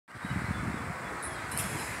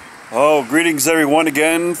Oh, greetings everyone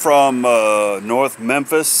again from North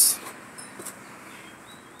Memphis,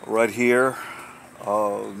 right here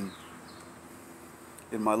in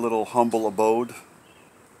my little humble abode.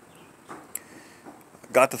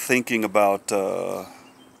 Got to thinking about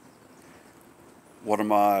one of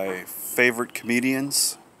my favorite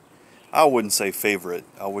comedians. I wouldn't say favorite,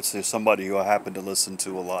 I would say somebody who I happen to listen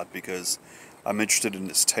to a lot because I'm interested in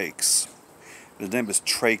his takes. His name is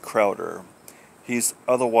Trey Crowder. He's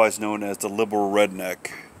otherwise known as the liberal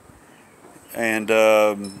redneck, and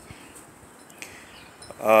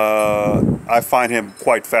I find him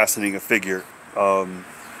quite fascinating a figure.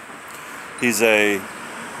 He's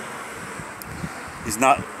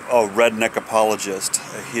not a redneck apologist.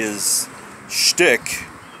 His shtick,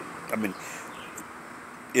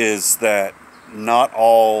 is that not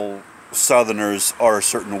all Southerners are a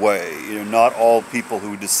certain way. Not all people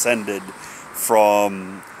who descended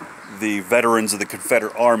from the veterans of the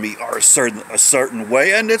Confederate Army are a certain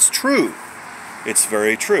way, and it's true. It's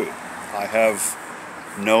very true. I have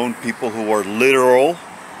known people who are literal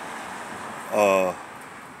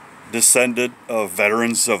descended of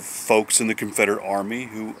veterans of folks in the Confederate Army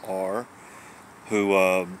who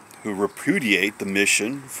repudiate the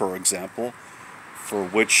mission, for example, for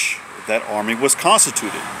which that army was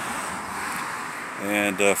constituted,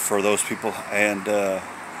 and for those people, and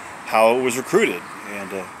how it was recruited.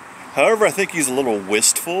 And however, I think he's a little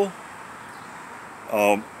wistful,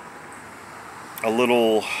 a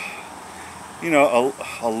little, he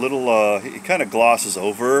kind of glosses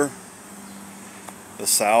over the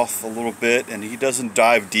South a little bit, and he doesn't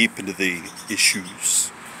dive deep into the issues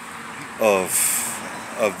of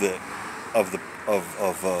the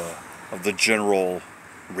general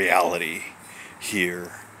reality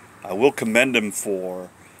here. I will commend him for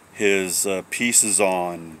his pieces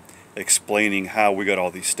on explaining how we got all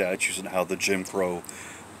these statues and how the Jim Crow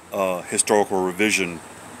historical revision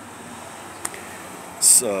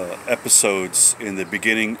episodes in the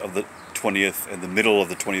beginning of the 20th and the middle of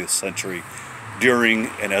the 20th century, during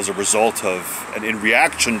and as a result of and in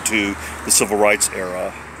reaction to the civil rights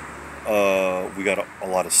era, we got a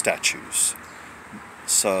lot of statues,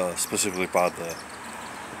 specifically by the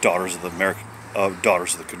daughters of the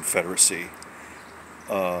Confederacy.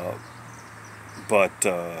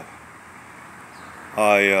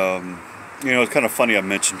 It's kind of funny I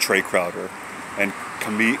mentioned Trey Crowder and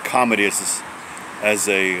comedy as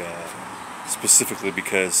a specifically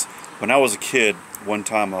because when I was a kid, one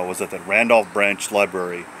time I was at the Randolph Branch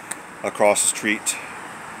Library across the street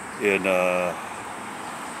in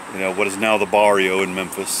what is now the Barrio in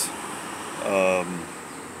Memphis,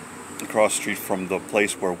 across the street from the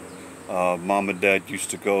place where Mom and Dad used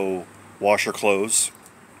to go wash their clothes.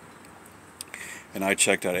 And I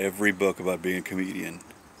checked out every book about being a comedian.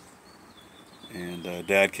 And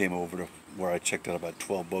Dad came over to where I checked out about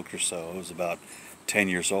 12 books or so. I was about 10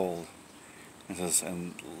 years old.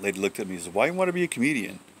 And lady looked at me and said, "Why do you want to be a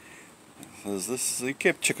comedian?" I says, "You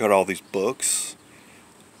can't check out all these books."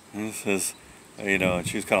 And he says, and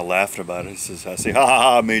she was kind of laughing about it. I say, "Ha ha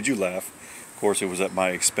ha, I made you laugh." Of course, it was at my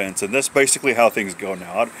expense. And that's basically how things go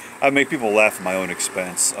now. I make people laugh at my own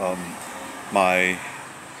expense.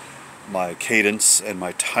 My cadence and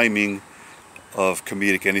my timing of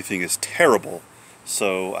comedic anything is terrible,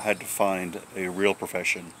 so I had to find a real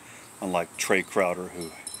profession, unlike Trey Crowder,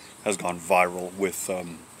 who has gone viral with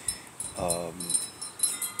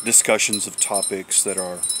discussions of topics that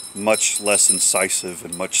are much less incisive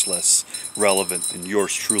and much less relevant than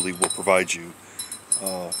yours truly will provide you.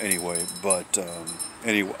 But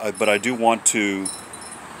I do want to,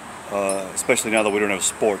 especially now that we don't have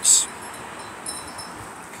sports,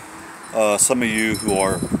 some of you who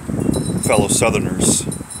are fellow Southerners,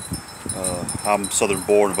 I'm Southern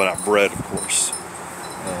born but not bred, of course,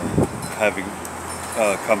 having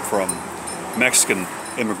come from Mexican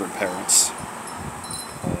immigrant parents.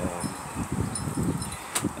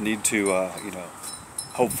 I need to,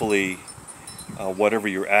 hopefully, whatever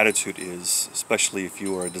your attitude is, especially if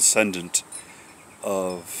you are a descendant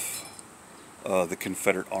of the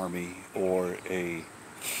Confederate Army, or a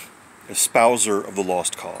espouser of the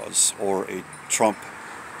lost cause, or a Trump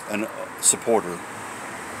supporter,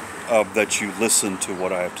 that you listen to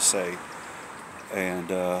what I have to say.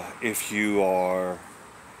 And if you are,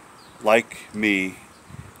 like me,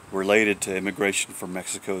 related to immigration from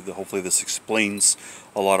Mexico, hopefully this explains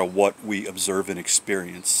a lot of what we observe and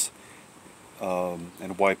experience,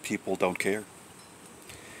 and why people don't care.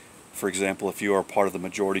 For example, if you are part of the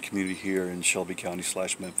majority community here in Shelby County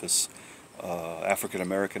 / Memphis, African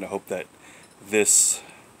American, I hope that this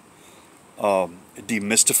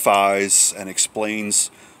demystifies and explains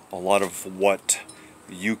a lot of what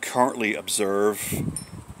you currently observe,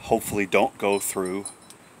 hopefully don't go through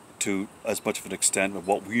to as much of an extent of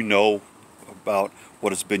what we know about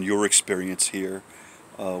what has been your experience here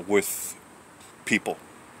with people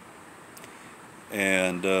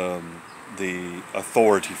and the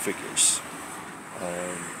authority figures.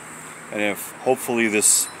 And if hopefully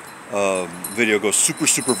this video goes super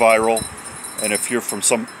viral, and if you're from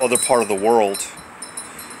some other part of the world,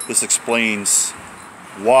 this explains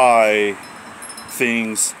why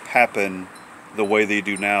things happen the way they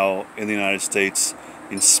do now in the United States,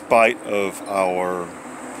 in spite of our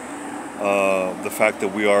the fact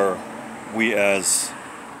that we as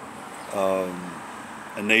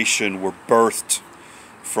a nation were birthed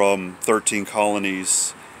from 13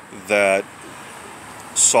 colonies that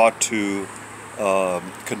sought to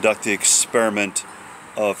conduct the experiment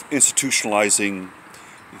of institutionalizing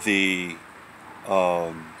the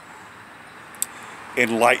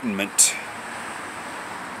enlightenment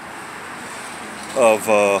of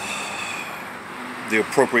the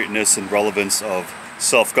appropriateness and relevance of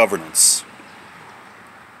self-governance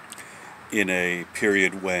in a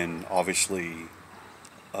period when obviously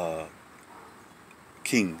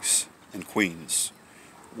kings and queens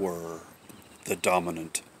were the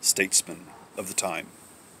dominant statesmen of the time.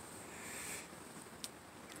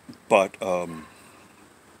 But I'm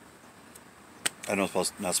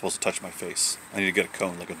not supposed to touch my face. I need to get a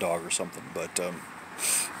cone like a dog or something. But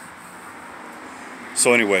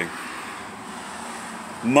so anyway,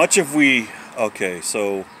 okay,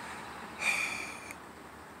 so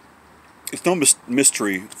it's no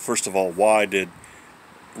mystery, first of all, why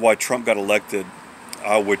Trump got elected.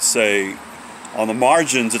 I would say on the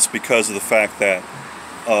margins it's because of the fact that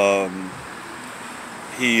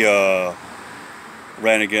he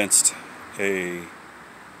ran against a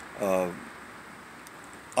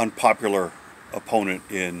unpopular opponent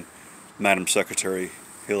in Madam Secretary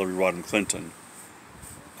Hillary Rodham Clinton.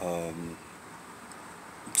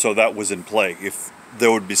 So that was in play. If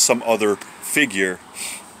there would be some other figure,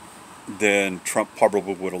 then Trump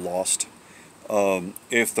probably would have lost.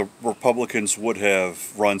 If the Republicans would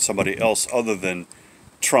have run somebody else other than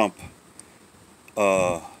Trump,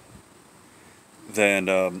 then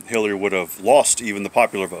Hillary would have lost even the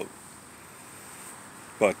popular vote.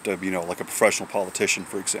 But, you know, like a professional politician,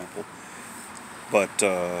 for example. But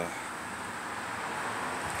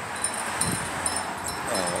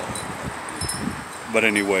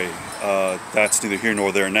anyway, that's neither here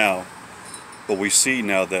nor there now. But we see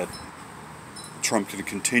now that Trump can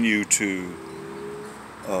continue to,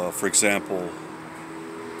 for example,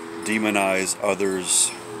 demonize others,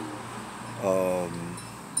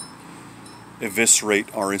 eviscerate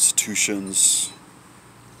our institutions,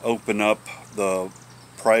 open up the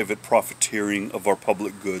private profiteering of our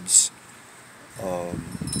public goods,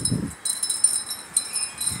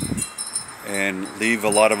 and leave a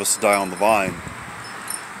lot of us die on the vine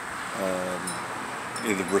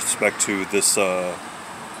in respect to this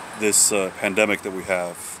pandemic that we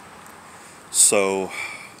have. So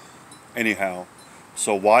anyhow,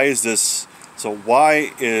 so why is this? So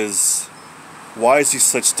why is he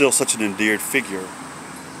still such an endeared figure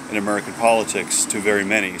in American politics to very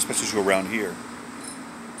many, especially around here?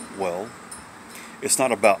 Well, it's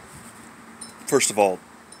not about. First of all,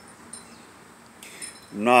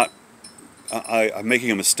 I'm making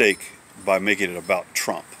a mistake by making it about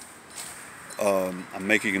Trump. I'm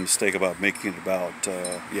making a mistake about making it about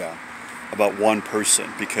about one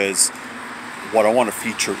person, because what I want to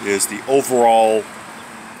feature is the overall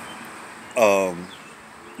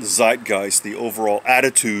zeitgeist, the overall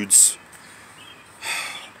attitudes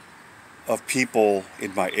of people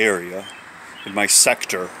in my area, in my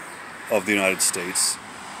sector of the United States,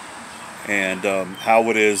 and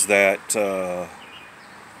how it is that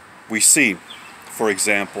we see, for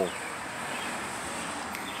example,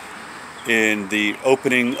 in the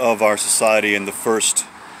opening of our society in the first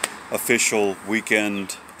official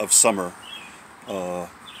weekend of summer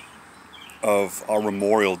of our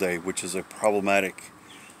Memorial Day, which is a problematic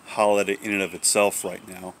holiday in and of itself right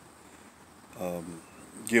now,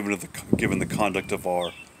 given the conduct of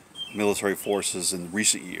our military forces in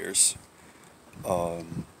recent years.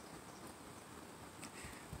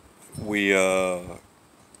 We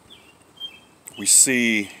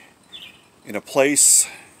see in a place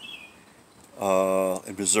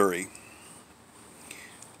in Missouri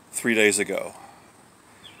 3 days ago,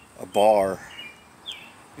 a bar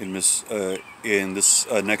in this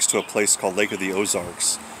next to a place called Lake of the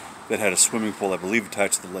Ozarks that had a swimming pool, I believe,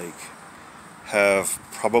 attached to the lake, have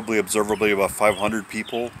probably observably about 500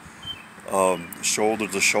 people, shoulder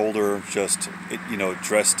to shoulder, just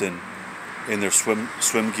dressed in their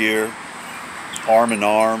swim gear, arm in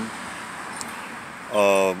arm,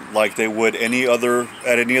 like they would at any other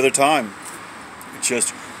time,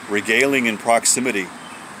 just regaling in proximity.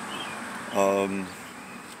 The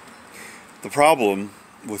problem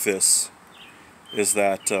with this is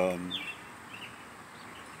that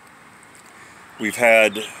we've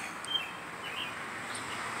had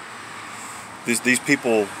these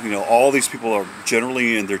people, all these people are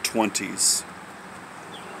generally in their 20s.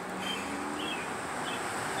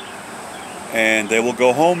 And they will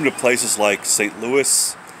go home to places like St.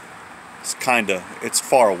 Louis. It's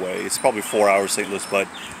far away. It's probably 4 hours St. Louis, but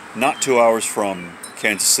not 2 hours from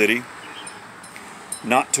Kansas City.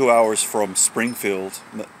 Not 2 hours from Springfield,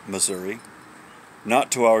 Missouri.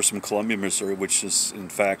 Not 2 hours from Columbia, Missouri, which is in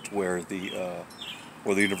fact where the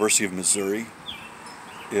University of Missouri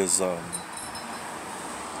is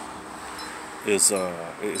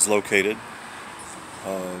located.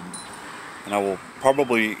 And I will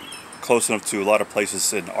probably close enough to a lot of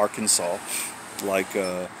places in Arkansas, like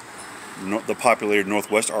the populated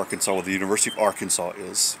Northwest Arkansas, where the University of Arkansas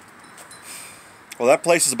is. Well, that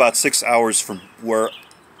place is about 6 hours from where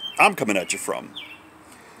I'm coming at you from.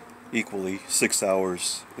 Equally 6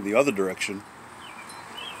 hours in the other direction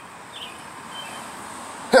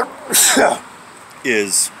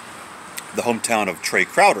is the hometown of Trey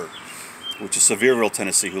Crowder, which is Sevierville,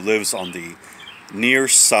 Tennessee, who lives on the near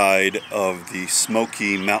side of the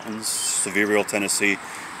Smoky Mountains, Sevierville, Tennessee,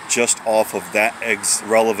 just off of that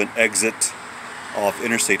relevant exit of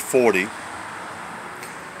Interstate 40,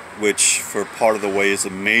 which for part of the way is a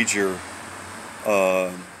major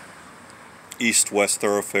east-west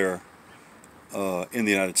thoroughfare in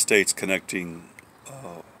the United States, connecting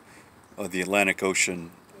the Atlantic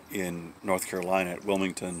Ocean in North Carolina at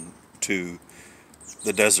Wilmington to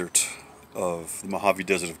the desert of the Mojave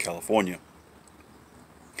Desert of California,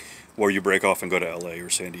 where you break off and go to LA or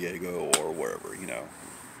San Diego or wherever,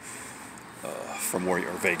 from where you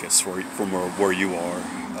are, Vegas, from where you are.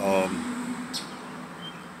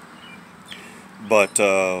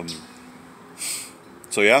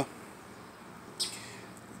 So yeah,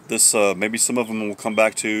 this maybe some of them will come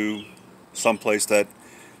back to some place that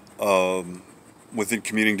within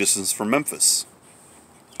commuting distance from Memphis.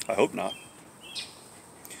 I hope not.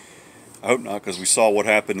 I hope not, because we saw what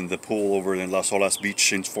happened in the pool over in Las Olas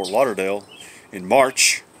Beach in Fort Lauderdale in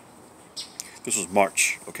March. This was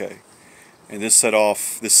March, okay. And this set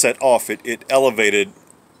off, it elevated,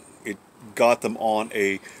 it got them on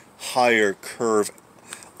a higher curve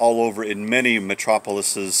all over in many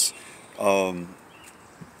metropolises in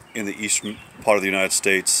the eastern part of the United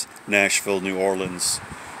States: Nashville, New Orleans,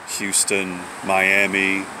 Houston,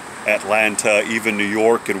 Miami, Atlanta, even New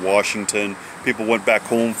York and Washington. People went back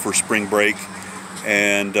home for spring break,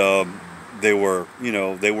 and they were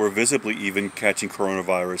visibly even catching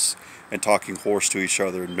coronavirus and talking horse to each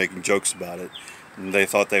other and making jokes about it. And they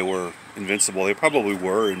thought they were invincible. They probably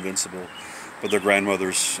were invincible, but their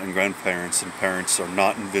grandmothers and grandparents and parents are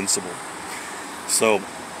not invincible. So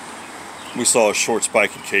we saw a short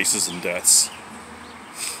spike in cases and deaths.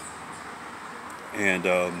 And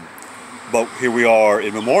but here we are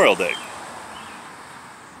in Memorial Day.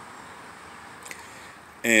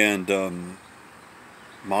 And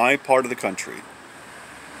my part of the country,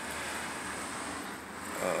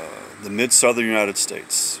 the mid-southern United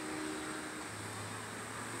States,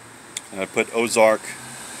 and I put Ozark,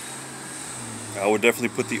 I would definitely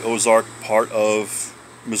put the Ozark part of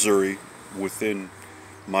Missouri within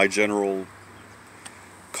my general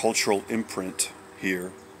cultural imprint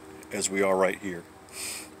here, as we are right here.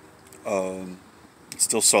 It's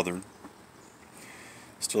still southern,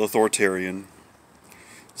 still authoritarian,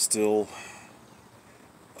 still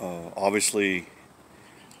obviously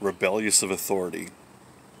rebellious of authority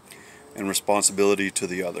and responsibility to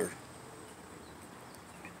the other,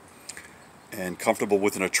 and comfortable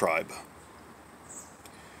within a tribe.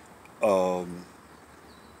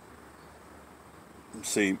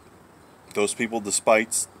 See, those people,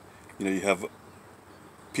 despite, you have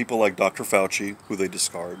people like Dr. Fauci, who they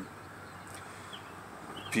discard.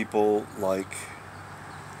 People like,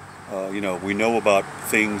 we know about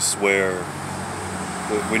things where,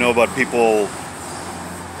 we know about people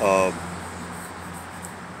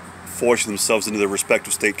forcing themselves into their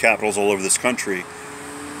respective state capitals all over this country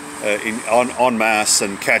en masse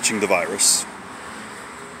and catching the virus.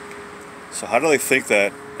 So how do they think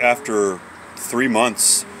that after 3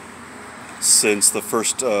 months since the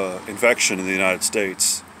first infection in the United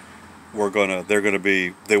States, they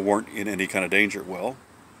weren't in any kind of danger? Well,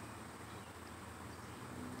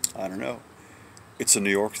 I don't know. It's a New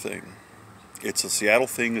York thing. It's a Seattle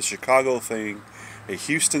thing, a Chicago thing, a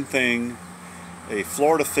Houston thing, a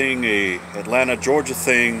Florida thing, a Atlanta, Georgia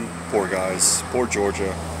thing. Poor guys, poor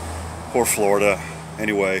Georgia, poor Florida.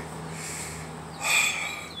 Anyway,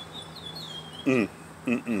 they're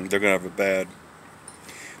gonna have it bad.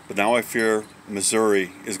 But now I fear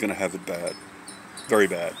Missouri is gonna have it bad, very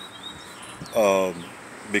bad,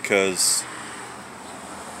 because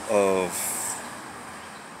of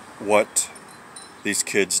what these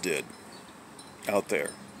kids did out there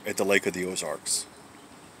at the Lake of the Ozarks.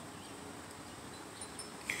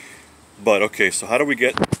 But okay, so how do we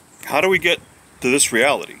get to this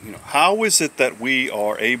reality? You know, how is it that we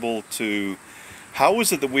are able to, how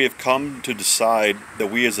is it that we have come to decide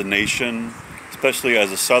that we as a nation, especially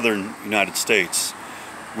as a southern United States,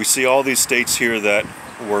 we see all these states here that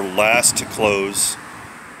were last to close,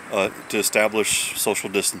 to establish social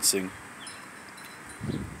distancing,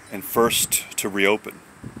 and first to reopen,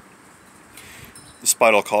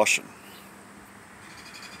 despite all caution.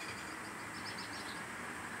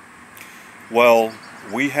 Well,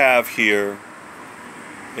 we have here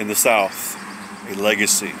in the South a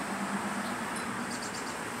legacy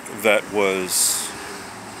that was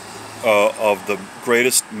of the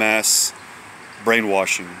greatest mass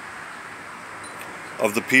brainwashing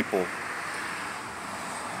of the people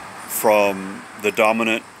from the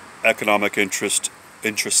dominant economic interests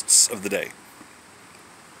of the day.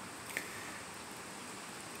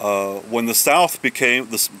 When the South became,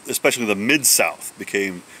 especially the Mid-South,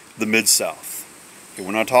 became the Mid-South. Okay,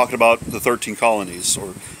 we're not talking about the 13 colonies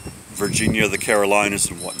or Virginia, the Carolinas,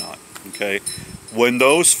 and whatnot. Okay, when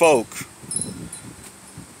those folk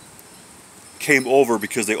came over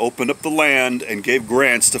because they opened up the land and gave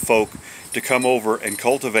grants to folk to come over and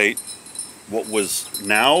cultivate what was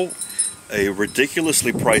now a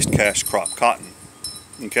ridiculously priced cash crop, cotton.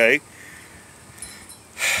 Okay,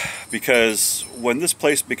 because when this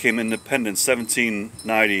place became independent,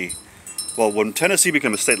 1790. Well, when Tennessee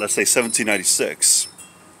became a state, let's say 1796,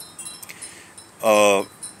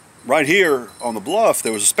 right here on the bluff,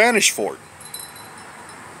 there was a Spanish fort.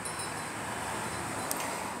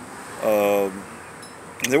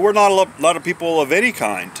 There were not a lot of people of any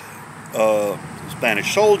kind.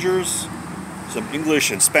 Spanish soldiers, some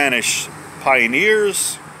English and Spanish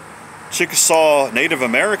pioneers, Chickasaw Native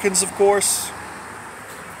Americans, of course.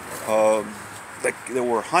 They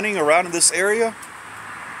were hunting around in this area.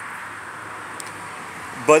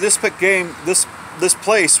 But this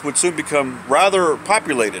place would soon become rather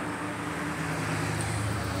populated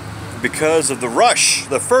because of the rush,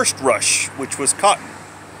 the first rush, which was cotton.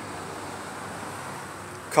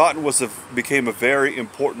 Cotton became a very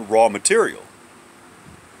important raw material.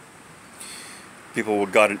 People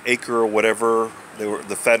got an acre or whatever.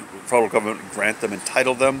 The federal government would grant them,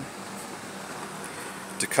 entitle them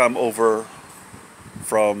to come over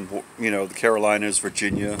from, you know, the Carolinas,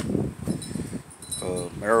 Virginia,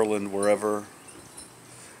 Maryland, wherever,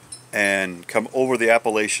 and come over the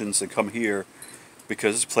Appalachians and come here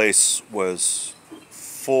because this place was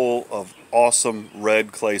full of awesome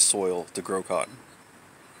red clay soil to grow cotton.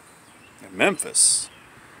 And Memphis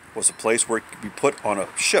was a place where it could be put on a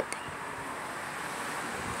ship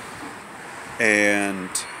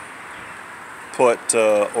and put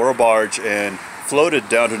or a barge and floated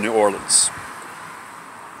down to New Orleans.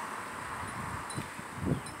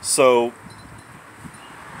 So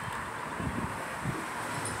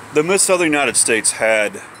the mid-southern United States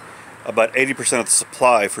had about 80% of the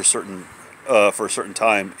supply for a certain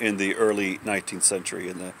time in the early 19th century,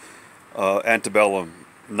 in the antebellum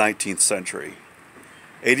 19th century.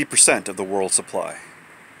 80% of the world's supply.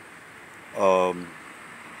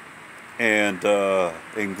 And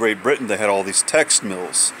in Great Britain, they had all these textile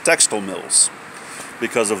mills,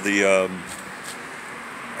 because of the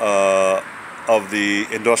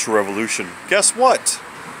Industrial Revolution. Guess what?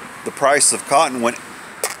 The price of cotton went.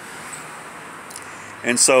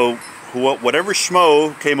 And so, whatever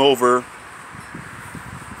schmo came over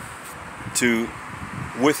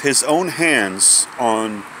with his own hands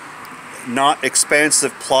on not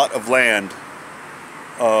expansive plot of land,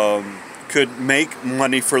 could make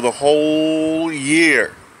money for the whole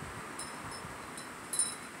year.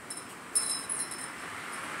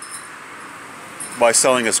 By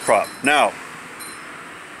selling his crop. Now,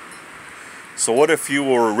 so what if you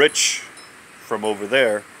were rich from over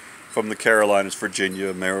there, from the Carolinas,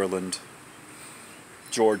 Virginia, Maryland,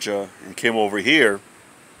 Georgia, and came over here?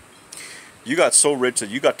 You got so rich that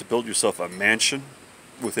you got to build yourself a mansion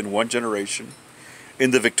within one generation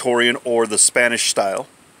in the Victorian or the Spanish style.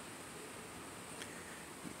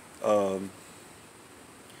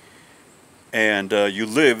 And you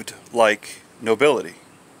lived like nobility,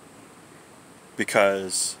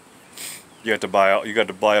 because You got to buy out. You got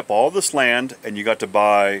to buy up all this land, and you got to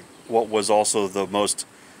buy what was also the most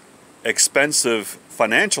expensive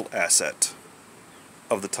financial asset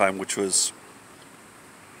of the time, which was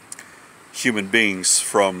human beings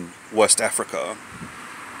from West Africa.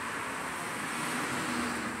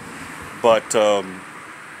 But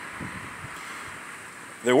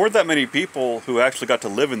there weren't that many people who actually got to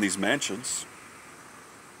live in these mansions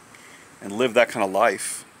and live that kind of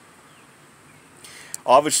life.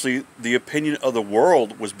 Obviously, the opinion of the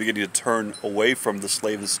world was beginning to turn away from the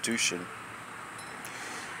slave institution.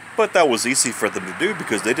 But that was easy for them to do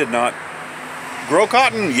because they did not grow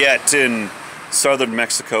cotton yet in southern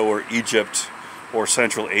Mexico or Egypt or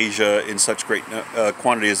Central Asia in such great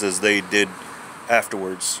quantities as they did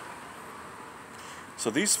afterwards. So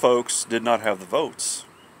these folks did not have the votes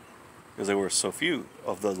because there were so few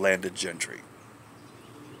of the landed gentry.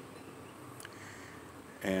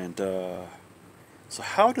 And so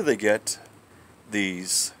how do they get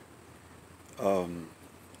these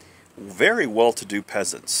very well-to-do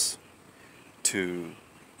peasants to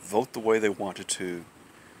vote the way they wanted to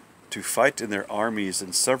fight in their armies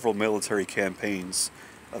in several military campaigns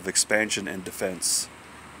of expansion and defense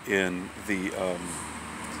in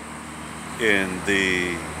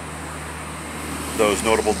those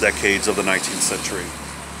notable decades of the 19th century?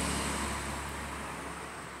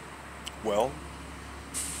 Well,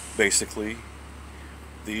 basically,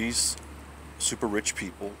 these super rich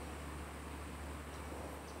people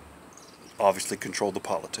obviously controlled the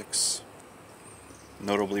politics.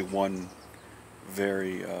 Notably, one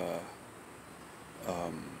very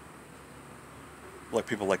like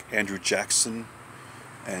people like Andrew Jackson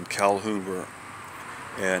and Calhoun were,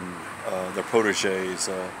 and their proteges,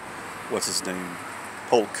 what's his name,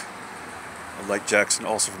 Polk, like Jackson,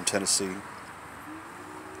 also from Tennessee.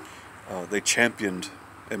 They championed,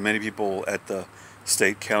 and many people at the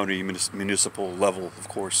state, county, municipal level, of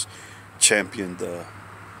course, championed the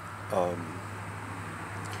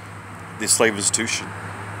slave institution.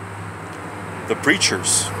 The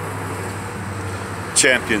preachers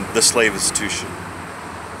championed the slave institution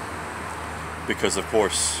because, of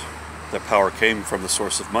course, their power came from the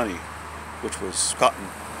source of money, which was cotton,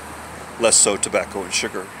 less so tobacco and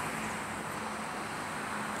sugar.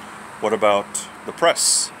 What about the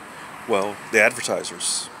press? Well, the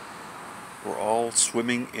advertisers were all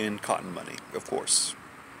swimming in cotton money, of course.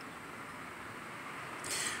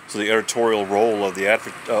 So the editorial role of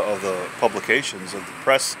the publications of the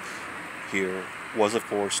press here was, of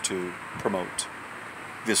course, to promote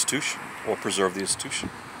the institution or preserve the institution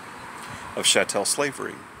of chattel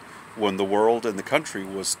slavery, when the world and the country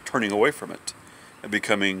was turning away from it and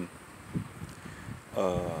becoming,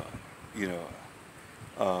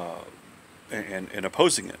 and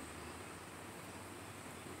opposing it.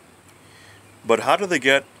 But how do they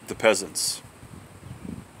get the peasants?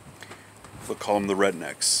 We'll call them the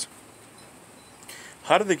rednecks.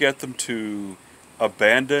 How do they get them to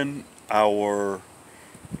abandon our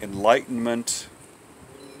Enlightenment,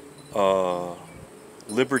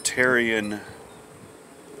 libertarian,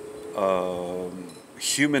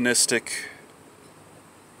 humanistic,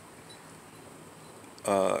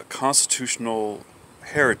 constitutional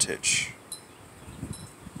heritage,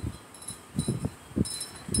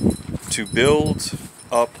 to build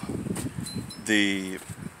up the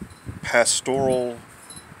pastoral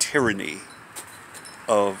tyranny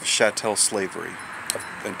of chattel slavery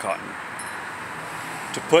and cotton,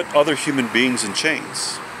 to put other human beings in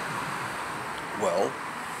chains? Well,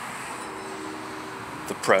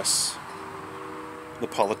 the press, the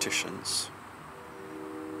politicians,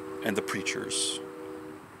 and the preachers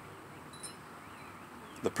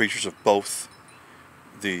of both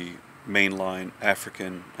the mainline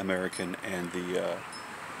African American and the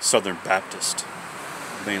Southern Baptist,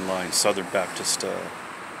 mainline Southern Baptist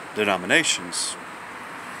denominations,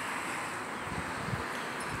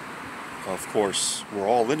 of course, were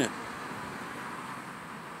all in it.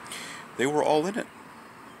 They were all in it.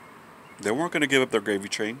 They weren't going to give up their gravy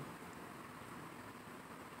train.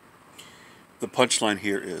 The punchline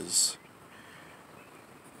here is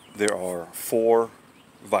there are 4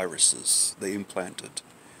 viruses they implanted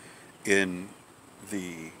in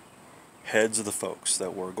the heads of the folks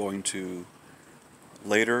that were going to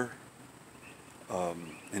later,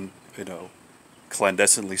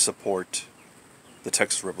 clandestinely support the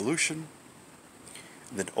Texas Revolution,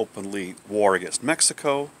 then openly war against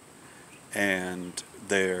Mexico, and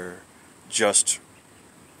their just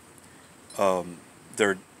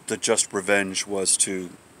revenge was to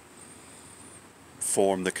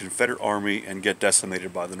form the Confederate Army and get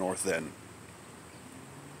decimated by the North then.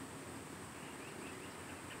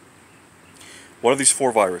 What are these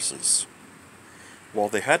 4 viruses? Well,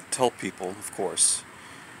 they had to tell people, of course.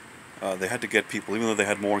 They had to get people, even though they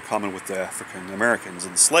had more in common with the African Americans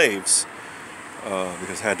and the slaves,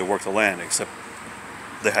 because they had to work the land, except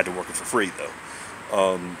they had to work it for free, though.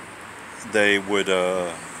 They would,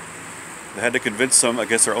 they had to convince them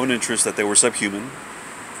against their own interests that they were subhuman,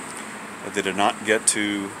 that they did not get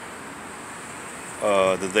to,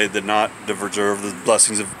 that they did not deserve the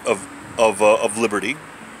blessings of liberty.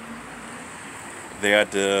 They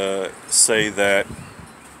had to say that,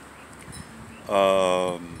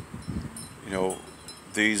 you know,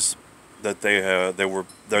 their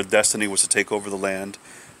destiny was to take over the land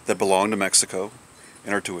that belonged to Mexico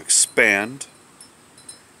in order to expand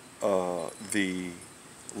the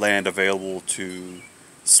land available to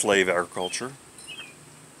slave agriculture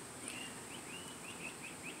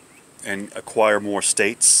and acquire more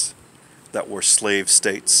states that were slave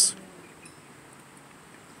states.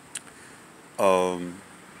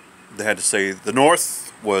 They had to say the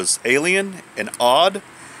North was alien and odd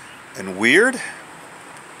and weird,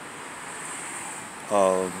 you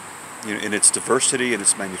know, in its diversity and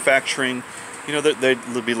its manufacturing. You know,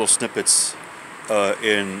 there'd be little snippets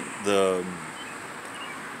in the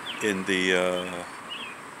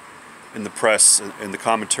press, in the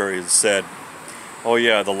commentary, that said, "Oh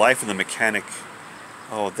yeah, the life of the mechanic.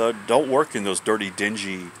 Oh, don't work in those dirty,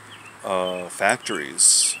 dingy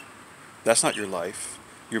factories. That's not your life.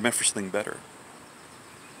 You're meant for something better."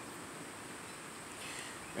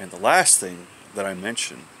 And the last thing that I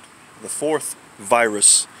mentioned, the fourth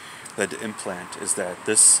virus that to implant, is that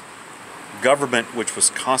this government, which was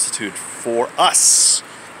constituted for us,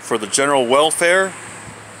 for the general welfare,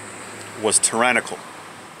 was tyrannical.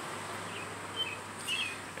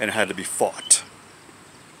 And it had to be fought.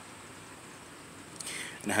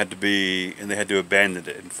 And they had to abandon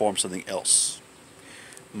it and form something else.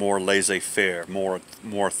 More laissez-faire, more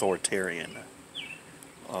authoritarian,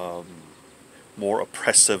 more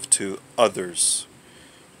oppressive to others.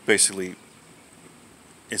 Basically,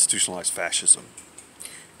 institutionalized fascism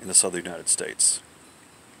in the southern United States.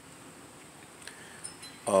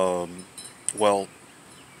 Well,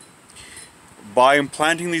 by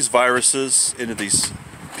implanting these viruses into these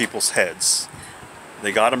people's heads,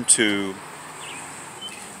 they got them to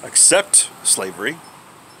accept slavery,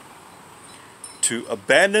 to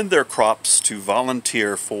abandon their crops, to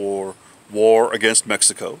volunteer for war against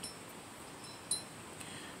Mexico.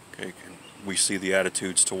 Okay, and we see the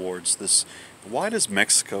attitudes towards this. Why does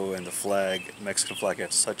Mexico and the Mexican flag,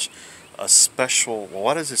 have such a special?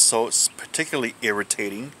 Why is it so particularly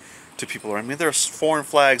irritating to people? I mean, there's foreign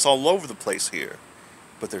flags all over the place here,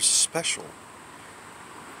 but there's a special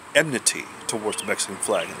enmity towards the Mexican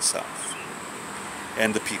flag in the South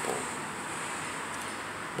and the people.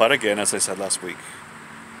 But again, as I said last week,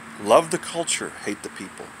 love the culture, hate the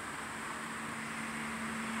people.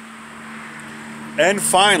 And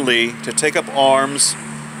finally, to take up arms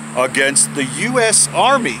against the U.S.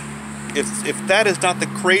 Army. If that is not the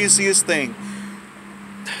craziest thing.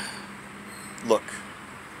 Look,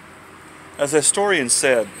 as a historian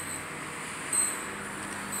said,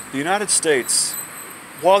 the United States,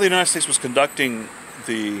 while the United States was conducting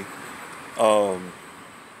the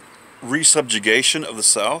resubjugation of the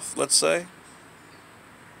South, let's say,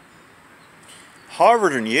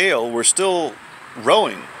 Harvard and Yale were still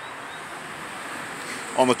rowing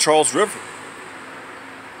on the Charles River.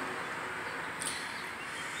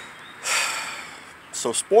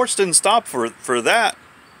 So sports didn't stop for that.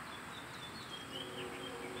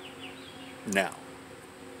 Now,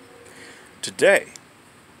 today,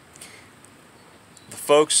 the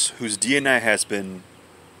folks whose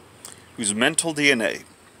mental DNA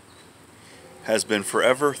has been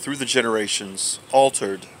forever through the generations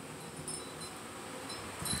altered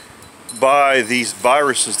by these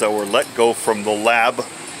viruses that were let go from the lab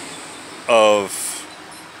of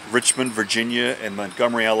Richmond, Virginia and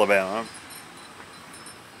Montgomery, Alabama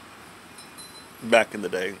back in the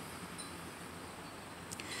day.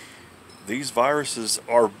 These viruses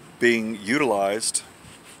are being utilized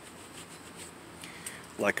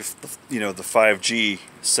like if the 5G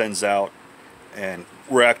sends out and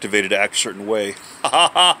we're activated to act a certain way.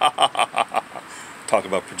 Talk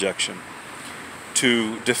about projection.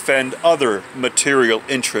 To defend other material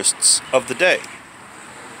interests of the day.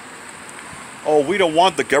 Oh, we don't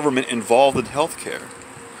want the government involved in healthcare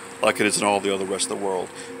like it is in all the other rest of the world.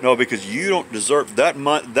 No, because you don't deserve that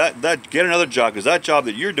get another job, because that job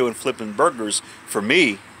that you're doing flipping burgers for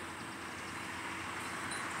me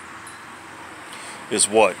is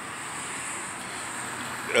what?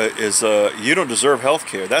 You don't deserve health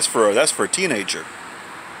care. That's for a teenager.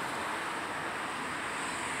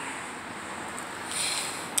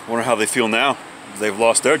 I wonder how they feel now. They've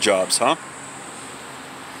lost their jobs, huh?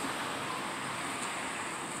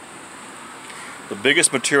 The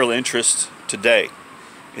biggest material interest today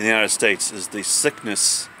in the United States is the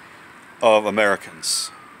sickness of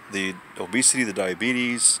Americans. The obesity, the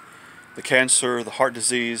diabetes, the cancer, the heart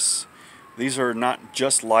disease. These are not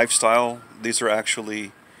just lifestyle. These are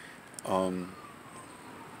actually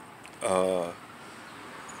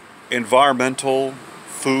environmental,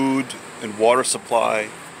 food, and water supply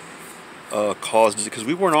caused, because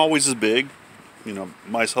we weren't always as big,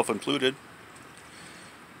 myself included.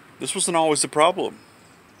 This wasn't always the problem.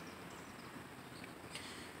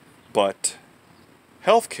 But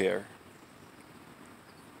healthcare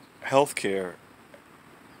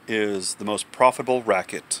is the most profitable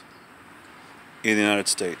racket in the United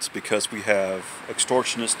States because we have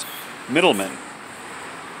extortionist middlemen.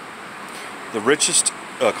 The richest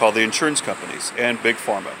called the insurance companies and Big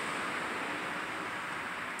Pharma.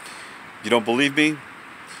 You don't believe me?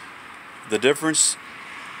 The difference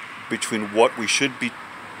between what we should be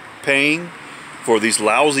paying for these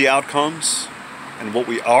lousy outcomes and what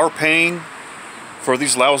we are paying for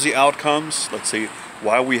these lousy outcomes. Let's see,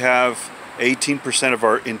 why we have 18% of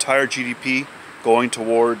our entire GDP going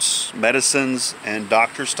towards medicines and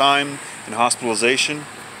doctor's time and hospitalization.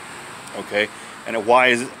 Okay, and why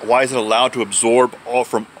is it allowed to absorb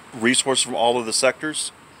resources from all of the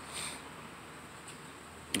sectors?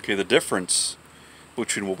 Okay, the difference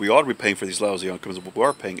between what we ought to be paying for these lousy outcomes and what we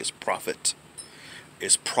are paying is profit.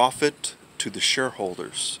 Is profit to the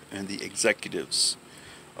shareholders and the executives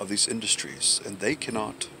of these industries, and they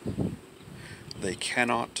cannot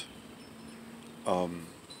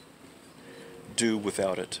do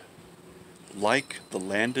without it. Like the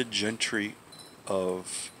landed gentry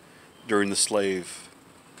during the slave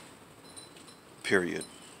period,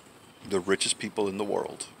 the richest people in the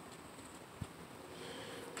world.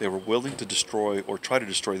 They were willing to destroy or try to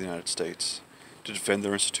destroy the United States to defend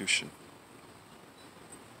their institution.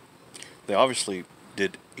 They obviously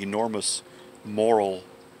did enormous moral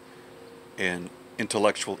and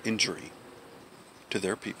intellectual injury to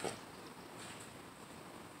their people.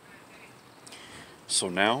 So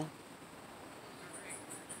now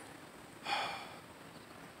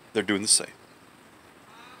they're doing the same.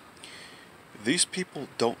 These people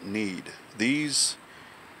don't need, these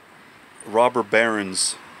robber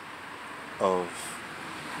barons of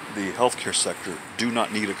the healthcare sector do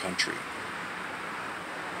not need a country.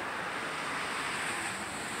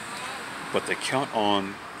 But they count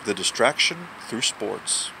on the distraction through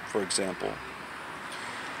sports, for example,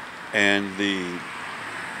 and the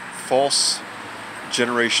false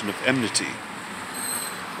generation of enmity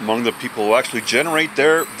among the people who actually generate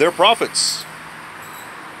their profits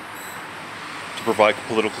to provide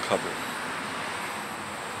political cover.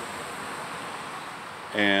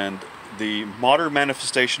 And the modern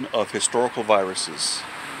manifestation of historical viruses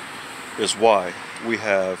is why we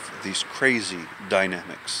have these crazy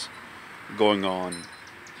dynamics going on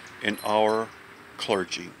in our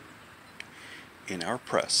clergy, in our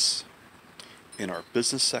press, in our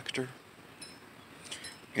business sector,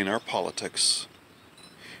 in our politics,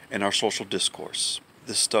 in our social discourse.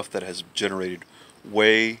 This stuff that has generated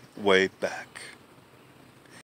way, way back